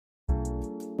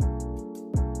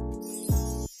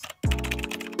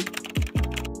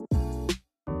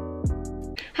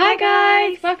Hi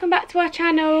guys, welcome back to our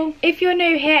channel. If you're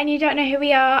new here and you don't know who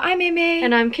we are, I'm Immie.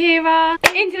 And I'm Kirra.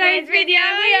 In today's video,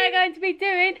 we are going to be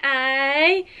doing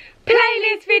a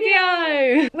playlist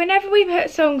video. Whenever we put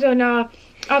songs on our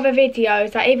other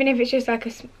videos, like even if it's just like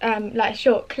a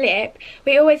short clip,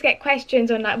 we always get questions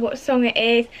on like what song it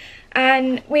is,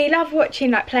 and we love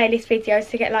watching like playlist videos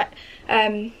to get like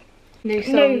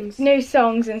new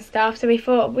songs and stuff, so we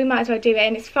thought we might as well do it,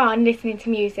 and it's fun listening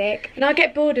to music. And I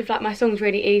get bored of like my songs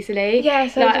really easily. Yeah,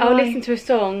 so like I'll listen to a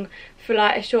song for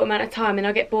like a short amount of time and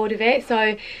I'll get bored of it,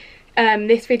 so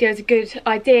this video is a good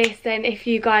idea then if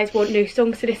you guys want new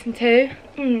songs to listen to.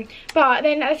 But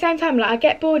then at the same time, like I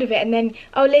get bored of it and then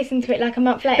I'll listen to it like a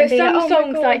month later. But some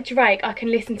songs like Drake I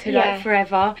can listen to like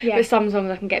forever, yeah. But some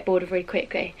songs I can get bored of really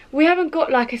quickly. We haven't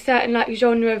got like a certain like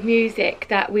genre of music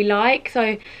that we like,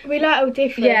 so we like all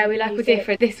different. Yeah, we like all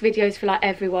different. This video is for like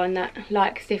everyone that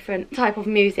likes different type of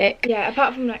music. Yeah,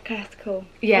 apart from like classical.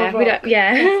 Yeah, we don't.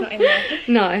 Yeah, that's not in there.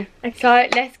 No. Okay. So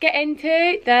let's get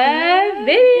into the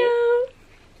video.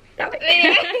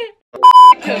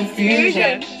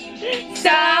 Confusion,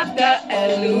 stop the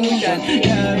illusion.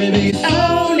 Yeah, baby, it's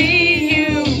only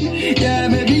you. Yeah,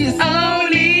 baby, it's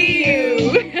only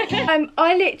you.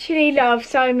 I literally love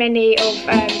so many of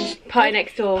Party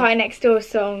Next Door. Party Next Door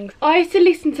songs. I used to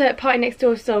listen to Party Next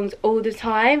Door songs all the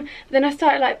time. Then I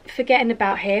started like forgetting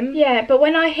about him. Yeah, but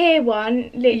when I hear one,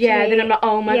 literally, yeah, then I'm like,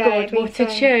 oh my god, what a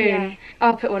tune. Yeah.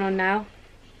 I'll put one on now.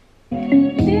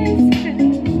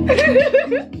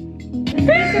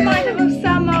 This reminds me of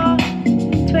summer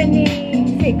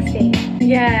 2016.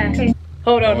 Yeah.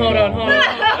 Hold on.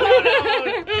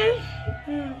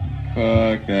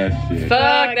 Fuck that shit.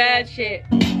 Fuck that shit.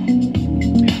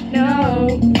 No.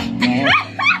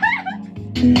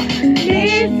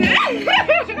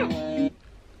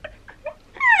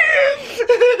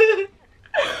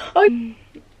 Oh.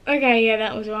 Okay, yeah,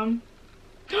 that was one.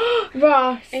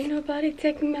 Ross. Ain't nobody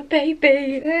taking my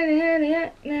baby.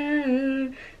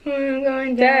 I'm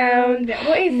going down.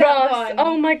 What is Ross? that one?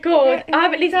 Oh my god, I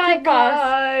haven't listened to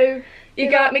Ross. You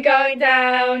got me going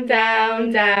down.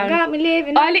 Got me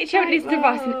living. I literally haven't listened to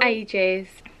Ross in ages.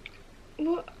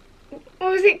 What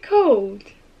was it called?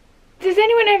 Does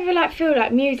anyone ever like feel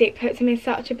like music puts them in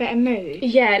such a better mood?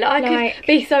 Yeah, like I could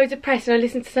be so depressed and I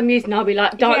listen to some music and I'll be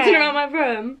like dancing around my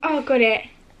room. Oh, got it.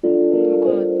 Oh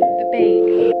god, the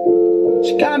beat.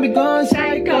 She got me going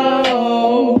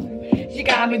psycho. She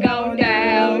got me going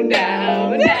down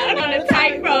on a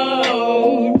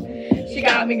tightrope. She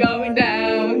got me going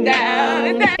down.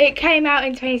 It came out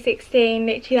in 2016.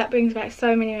 Literally, that brings back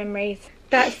so many memories.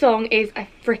 That song is a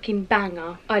freaking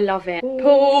banger. I love it.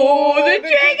 Pull the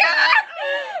trigger!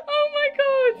 Oh my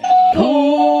god.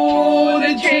 Pull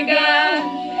the trigger.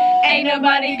 Ain't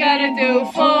nobody gonna do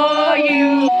for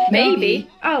you. Maybe.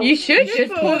 Oh, you should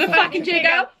just pull the fucking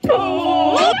trigger.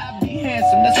 Pull.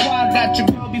 Handsome, that's why I got your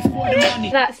girl before the money.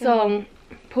 That song,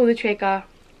 Pull the Trigger.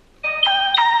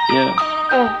 Yeah.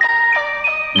 Oh.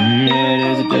 Yeah,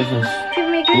 there's a difference. Give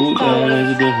me Ooh, yeah,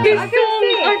 there's a difference. This song,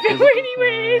 I feel really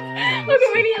weird. I got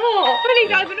really hot. I need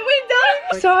to open the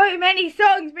window. So many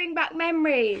songs bring back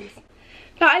memories.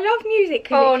 Like, I love music.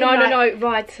 Oh, no.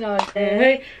 Ride slow.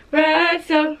 Ride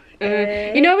slow.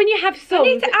 You know when you have songs. I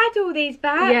need to add all these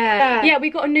back. Yeah, we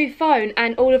got a new phone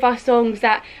and all of our songs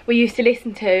that we used to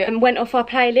listen to and went off our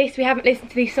playlist. We haven't listened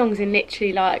to these songs in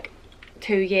literally like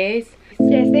 2 years.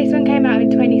 Yes, this one came out in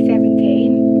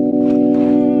 2017.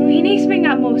 He needs to bring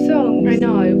out more songs. I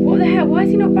know. What the hell? Why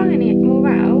is he not banging it more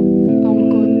out? Oh my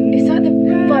god. It's like the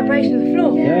vibration of the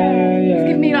floor. Yeah. It's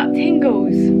giving me like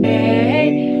tingles.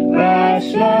 Hey, ride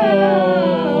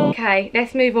slow. Okay,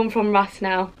 let's move on from Russ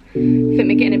now. I think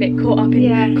we're getting a bit caught up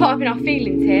in our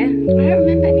feelings here. I don't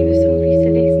remember any of the songs we used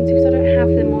to listen to because I don't have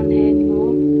them on here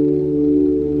anymore.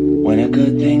 When a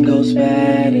good thing goes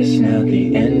bad, it's not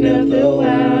the end of the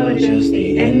world, just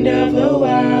the end of the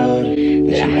world.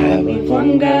 That you have with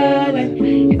one girl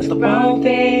and it's the wrong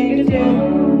thing to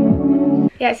do.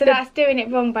 Yeah, so that's Doing It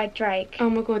Wrong by Drake. Oh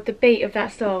my god, the beat of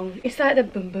that song. It's like the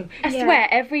boom boom. I swear,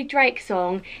 every Drake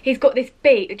song, he's got this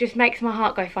beat that just makes my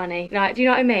heart go funny. Like, do you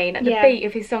know what I mean? Like, the beat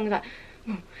of his songs, like...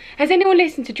 Has anyone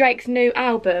listened to Drake's new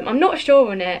album? I'm not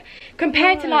sure on it.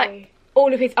 Compared to like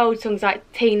all of his old songs like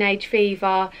Teenage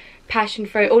Fever, Passion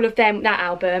Fruit, all of them, that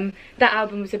album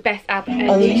was the best album.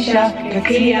 Alicia,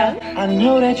 Katia, I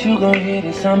know that you gon' hear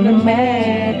this, I'm the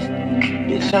man.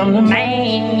 Bitch, I'm the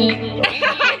man.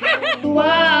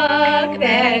 Walk,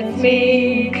 that's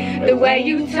me. The way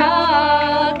you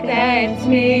talk, that's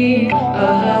me.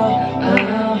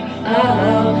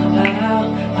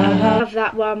 Love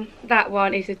that one. That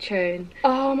one is a tune.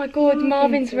 Oh my god,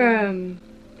 Marvin's Room.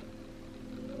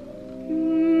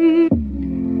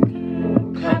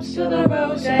 Cups to the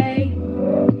rosé,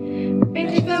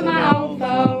 bitches for my own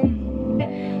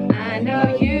phone. I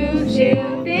know you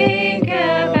still think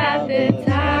about the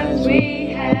times we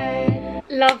had.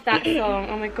 Love that song.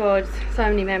 Oh my god, so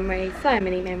many memories, so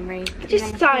many memories.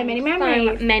 Just so many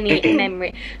memories. So many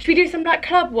memories. Should we do some like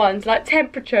club ones, like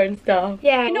temperature and stuff?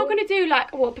 Yeah. We're not gonna do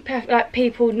like what like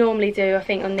people normally do. I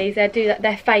think on these, they do like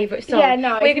their favourite song. Yeah,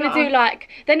 no. We're gonna do like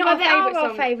they're not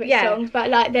our favourite songs, but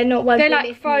like they're not ones. They're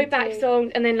like throwback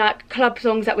songs, and then like club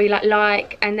songs that we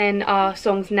like, and then our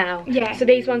songs now. Yeah. So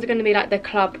these ones are gonna be like the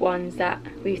club ones that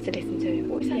we used to listen to.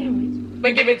 What was that noise?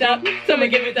 We give it up, so we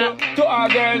give it up to our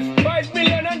girls. 5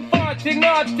 million and 40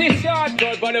 naughty short.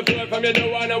 Girls on the floor from you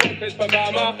don't wanna work this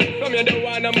performer. From you don't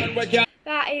wanna man work ya.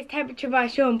 That is Temperature by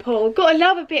Sean Paul. Gotta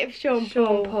love a bit of Sean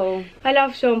Paul. I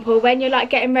love Sean Paul. When you're like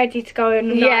getting ready to go on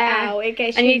a night out, it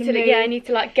gets you in the mood. I need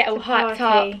to like get all hyped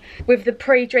up with the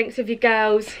pre-drinks with your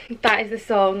girls. That is the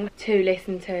song to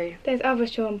listen to. There's other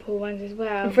Sean Paul ones as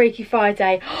well. And Freaky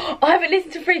Friday. I haven't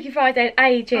listened to Freaky Friday in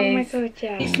ages. Oh my god,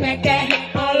 yeah. Smack that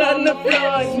all on the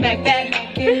floor. Smack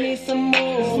that. Give me some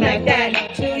more. Smack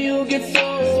that till you get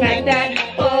so. Smack that.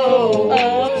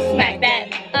 Oh, smack that.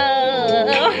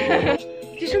 Oh.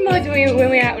 Just reminds me when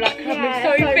we're out like clubbing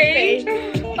Sophie.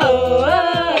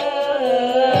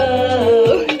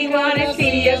 Oh, we wanna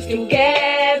see us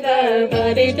together,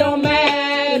 but it don't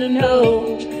matter,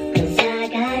 no. 'Cause I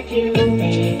got you,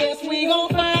 baby. Yes, we gon'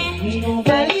 fight. We gon'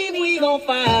 fight. We gon'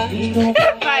 fight. We gon'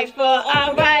 fight for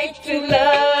our right to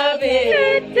love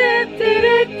it.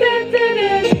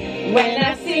 When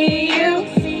I see you,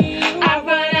 I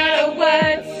run out of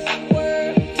words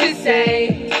to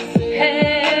say.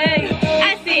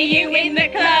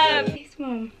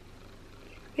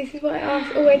 This is what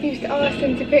I always used to ask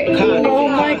them to put in. Oh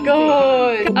my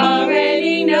god.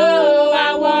 Already know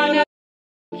I wanna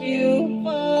you.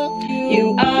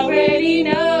 You already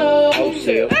know.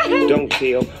 Don't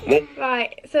tell.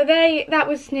 Right, so that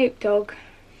was Snoop Dogg.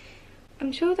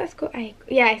 I'm sure that's got a,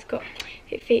 yeah, it's got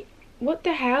it fit. What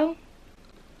the hell?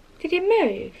 Did it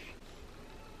move?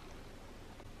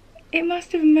 It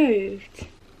must have moved.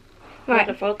 Right, What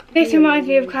the fuck? this reminds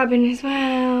me of clubbing as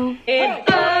well. And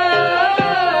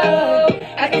oh,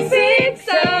 I can sing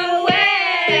so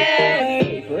well.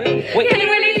 Can you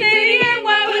really see it?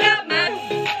 Woke up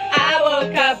I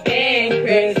woke up in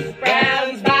Chris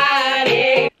Brown's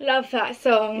body. Love that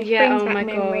song. Yeah, Brings oh back my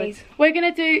memories. god. We're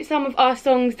gonna do some of our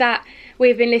songs that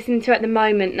we've been listening to at the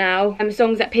moment now.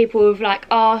 Songs that people have like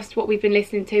asked what we've been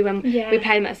listening to when we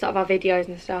play them at the start of our videos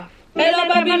and stuff. Hello,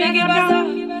 baby, qu'est-ce qui passe?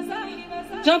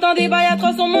 J'entends des bails à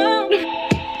 300 morts.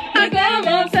 Un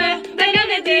commentaire, rien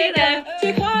ne dire.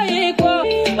 Tu croyais quoi?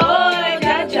 Oh,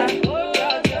 dja dja.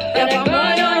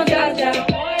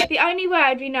 The only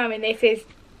word we know in this is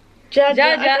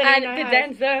Jaja and the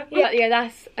dancer. Yeah,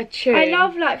 that's a tune. I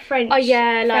love like French. Oh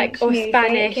yeah, like French or music,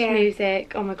 Spanish yeah.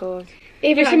 music. Oh my god.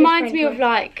 Even It just like reminds French me of ones.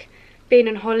 like being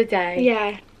on holiday.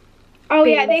 Yeah. Oh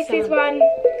yeah, Being this is sun. one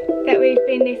that we've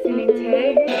been listening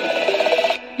to.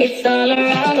 It's all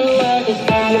around the world.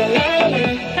 It's all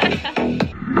around.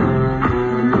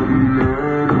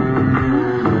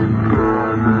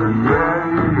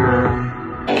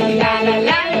 La la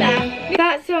la la.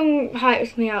 That song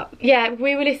hypes me up. Yeah,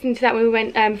 we were listening to that when we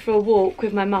went for a walk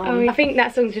with my mum. Oh, yeah. I think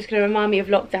that song's just going to remind me of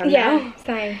lockdown Yeah,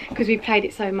 same. because we played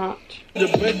it so much. The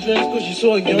red dress, cause she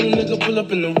saw a young nigga pull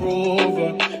up in the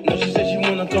Rover. Now she said she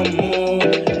wanna come over.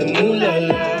 The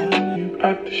moonlight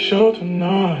at the show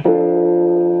tonight.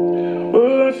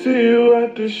 Will I see you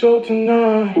at the show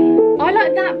tonight? I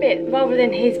like that bit rather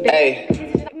than his bit. Hey.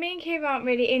 Me and Kirra aren't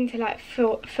really into like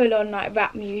full on like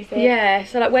rap music. Yeah,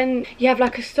 so like when you have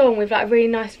like a song with like a really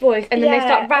nice voice and then they Yeah,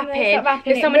 start and then they rapping, start rapping,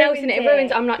 there's it someone else in it, it ruins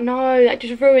ruins it. it. I'm like, no, that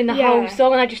just ruined the whole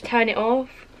song, and I just turn it off.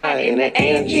 In the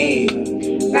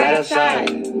AMG, right outside,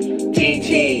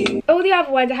 TT. All the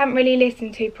other ones I haven't really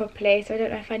listened to properly, so I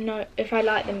don't know if I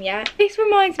like them yet. This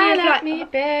reminds me of like me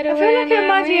better. I feel like it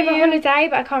reminds me of a holiday,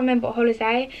 but I can't remember what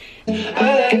holiday.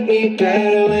 I like me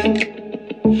better when.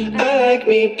 I like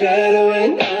me better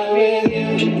when I'm with you.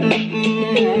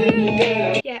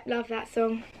 Yeah, love that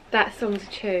song. That song's a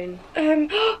tune.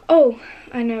 Oh,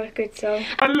 I know a good song.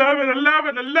 I love it, I love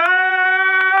it, I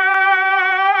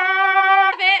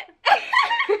love it.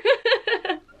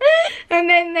 And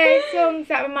then there's songs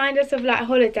that remind us of like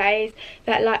holidays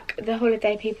that like the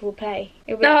holiday people play.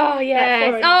 It was, Oh yes.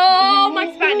 foreign. Oh,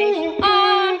 my Spanish.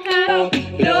 Oh,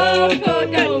 Loco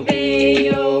del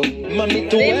Rio. Mami,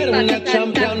 tú eres una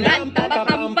champion.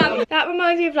 That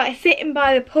reminds me of like sitting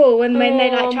by the pool and when they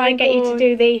Oh, like try my and get you to God.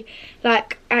 do the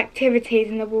like activities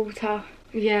in the water.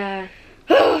 yeah.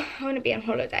 I want to be on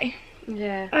holiday.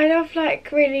 Yeah. I love like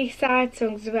really sad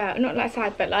songs as well. Not like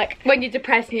sad, but like when you're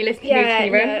depressed and you listen to music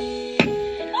in your room.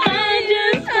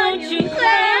 I just want you close.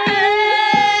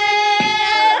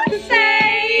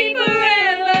 Say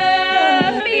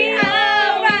forever be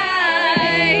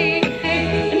alright.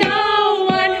 No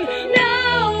one.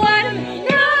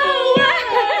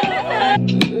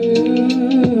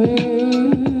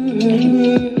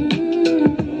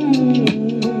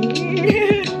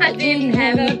 I didn't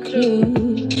have a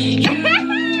clue.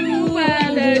 You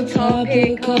were the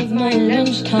topic of my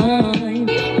lunchtime.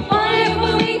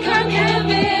 Whenever we can't have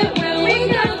it, when we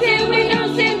got it, we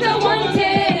don't seem to want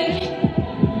it.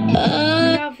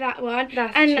 I love that one.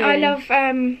 That's and true. I love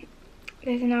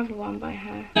there's another one by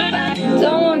her.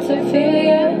 Don't want to feel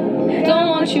you, don't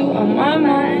want you on my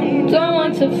mind. Don't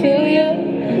want to feel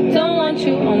you, don't want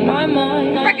you on my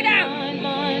mind. Break it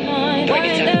down. Break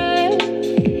it down.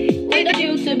 Where did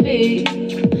you to be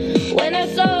when I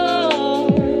saw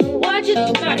what you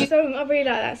That song, I really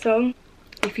like that song.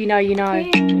 If you know, you know.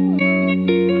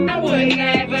 I would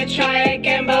never try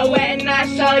again, but when I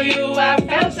saw you, I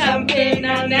felt something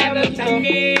I never felt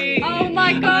me. Oh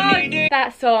my god,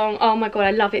 that song. Oh my god,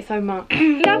 I love it so much.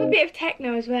 I love a bit of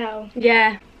techno as well.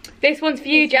 Yeah. This one's for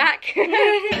you, Jack.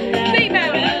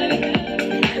 Female.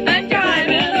 And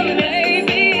driving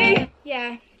crazy.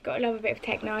 Yeah, gotta love a bit of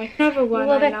techno. Another one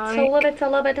Love I it, like. I love it, I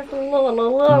love it. It's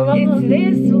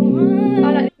It's this one. I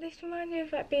like This reminds me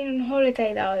of like being on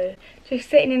holiday though. Just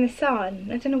sitting in the sun.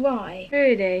 I don't know why.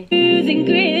 Rudy. Losing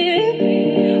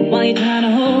grip while you're trying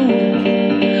to hold.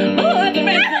 Oh, at the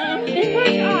right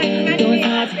time. Don't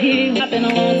stop here. I've been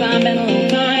a long time, been a long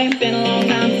time, been a long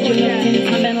time.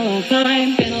 Been a long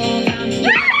time, been a long time.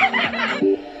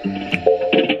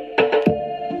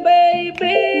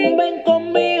 Baby, ven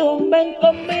conmigo,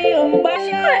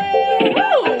 vaya.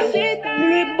 Así,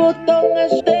 Luis Botón le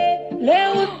gusta.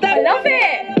 I love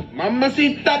it.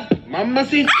 Mamacita,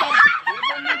 mamacita.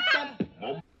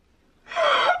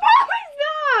 What was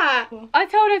that? I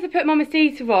told her to put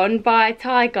Mamacita on by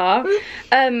Tiger,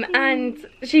 and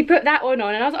she put that one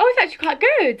on, and I was like, oh, it's actually quite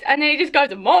good. And then it just goes,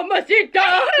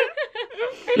 Mamacita.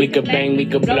 We could bang, we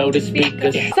could blow the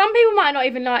speakers. Some people might not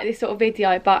even like this sort of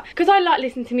video, but because I like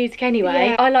listening to music anyway,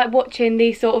 Yeah. I like watching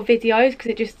these sort of videos because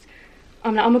it just,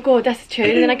 I'm like, oh my god, that's a tune,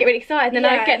 and then I get really excited, and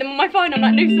then I Yeah. get them on my phone, I'm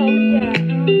like, new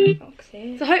song. Yeah.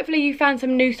 Foxy. So hopefully you found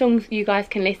some new songs you guys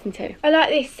can listen to. I like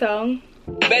this song.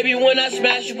 Baby, when I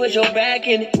smash you, put your back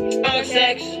in it. Drug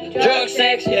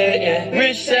sex, yeah, yeah.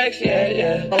 Rich sex,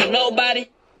 yeah. Oh, nobody.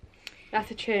 That's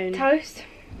a tune. Toast.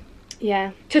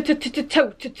 Yeah. Toe.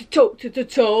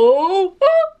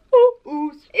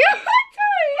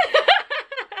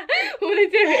 What are they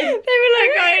doing? They were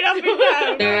like going up and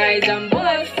down. The rise and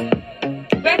bust.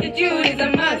 Gratitude is a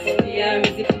must. Yeah,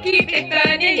 keep it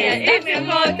burning. Yeah, if you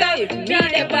want to, if you need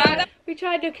a bag. We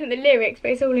tried looking at the lyrics,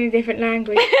 but it's all in a different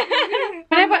language.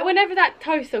 Whenever that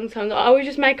Toast song comes on, I always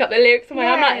just make up the lyrics somewhere.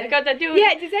 I'm like, God, I do.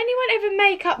 Yeah, does anyone ever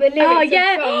make up the lyrics Oh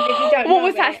yeah. of songs if you don't know What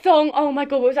was that it? song? Oh my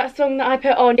god, what was that song that I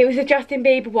put on? It was a Justin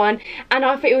Bieber one, and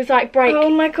I thought it was like break. Oh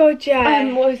my god, yeah.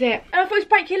 What was it? And I thought it was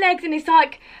break your legs, and it's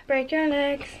like Break your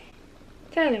legs.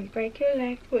 Tell them, break your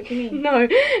legs. What do you mean? no.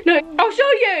 I'll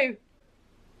show you.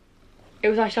 It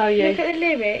was I show you. Look at the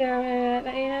lyrics.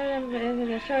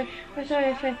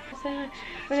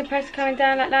 When the pressure's coming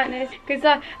down like lightning, because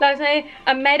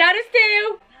I'm made out of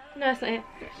steel. No, that's not it.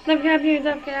 Nothing happens,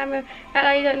 nothing happens.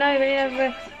 You don't know,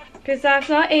 but because that's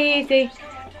not easy.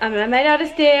 I'm made out of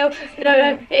steel.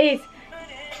 No, it is.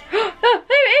 Oh,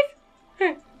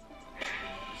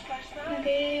 there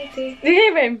it is. Do you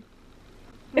hear him?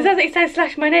 It sounds like he says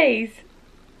slash my knees.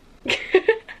 Did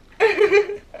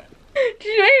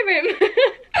you not hear him?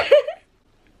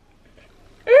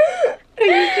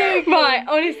 Right,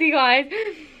 honestly guys,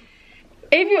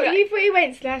 if You thought he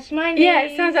went slash my knees? yeah,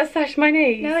 it sounds like slash my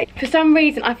knees. No. For some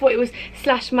reason I thought it was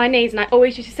slash my knees, and I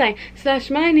always used to say slash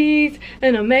my knees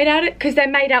and I'm made out of, because they're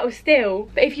made out of steel.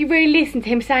 But if you really listen to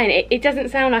him saying it, it doesn't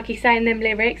sound like he's saying them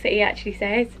lyrics that he actually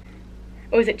says.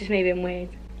 Or is it just me being weird?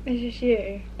 It's just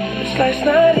you. Slash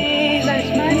my knees,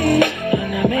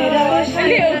 and I made out of A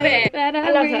little bit.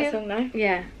 I love that song though.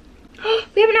 Yeah.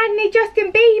 We haven't had any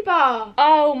Justin Bieber.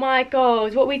 Oh my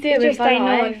god, what we do It in just ain't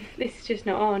life. on. This is just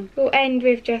not on. We'll end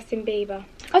with Justin Bieber.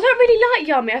 I don't really like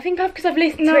Yummy. I think because I've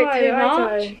listened to it too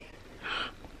much.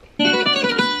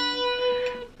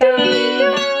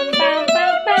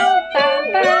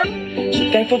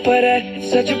 So thankful for that,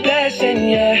 it's such a blessing,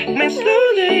 yeah. Man,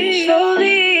 slowly,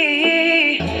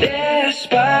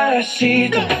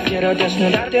 despacito. Quiero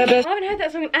desnudarte a I haven't heard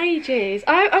that song in ages.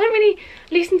 I don't really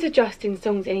listen to Justin's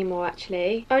songs anymore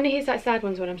actually. I only hear like sad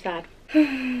ones when I'm sad.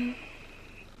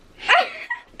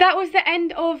 That was the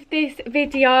end of this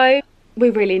video. We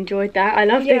really enjoyed that. I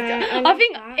loved it. I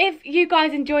think if you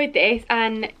guys enjoyed this,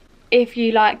 and if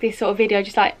you like this sort of video,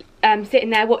 just like sitting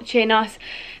there watching us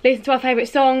listen to our favourite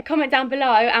song, comment down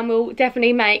below and we'll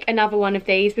definitely make another one of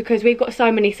these, because we've got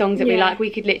so many songs that we like.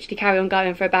 We could literally carry on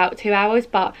going for about 2 hours,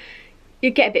 but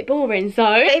you'd get a bit boring. So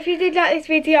but if you did like this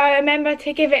video, remember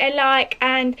to give it a like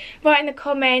and write in the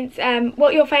comments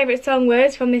what your favourite song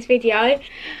was from this video.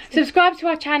 Subscribe to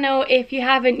our channel if you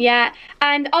haven't yet.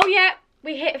 And oh yeah,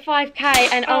 we hit 5k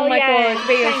and oh my god,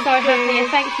 we are so happy, and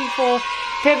thank you for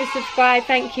whoever subscribed.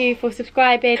 Thank you for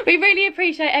subscribing. We really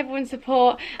appreciate everyone's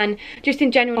support, and just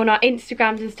in general on our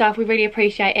Instagrams and stuff, we really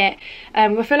appreciate it.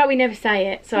 I feel like we never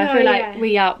say it, so I feel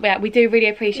like we do really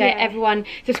appreciate everyone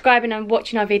subscribing and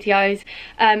watching our videos.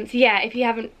 So yeah, if you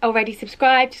haven't already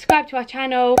subscribe to our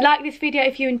channel, like this video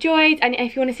if you enjoyed, and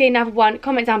if you want to see another one,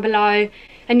 comment down below.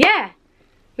 And yeah,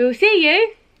 we will see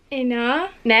you in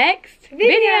our next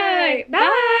video.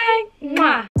 Bye.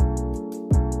 Mwah.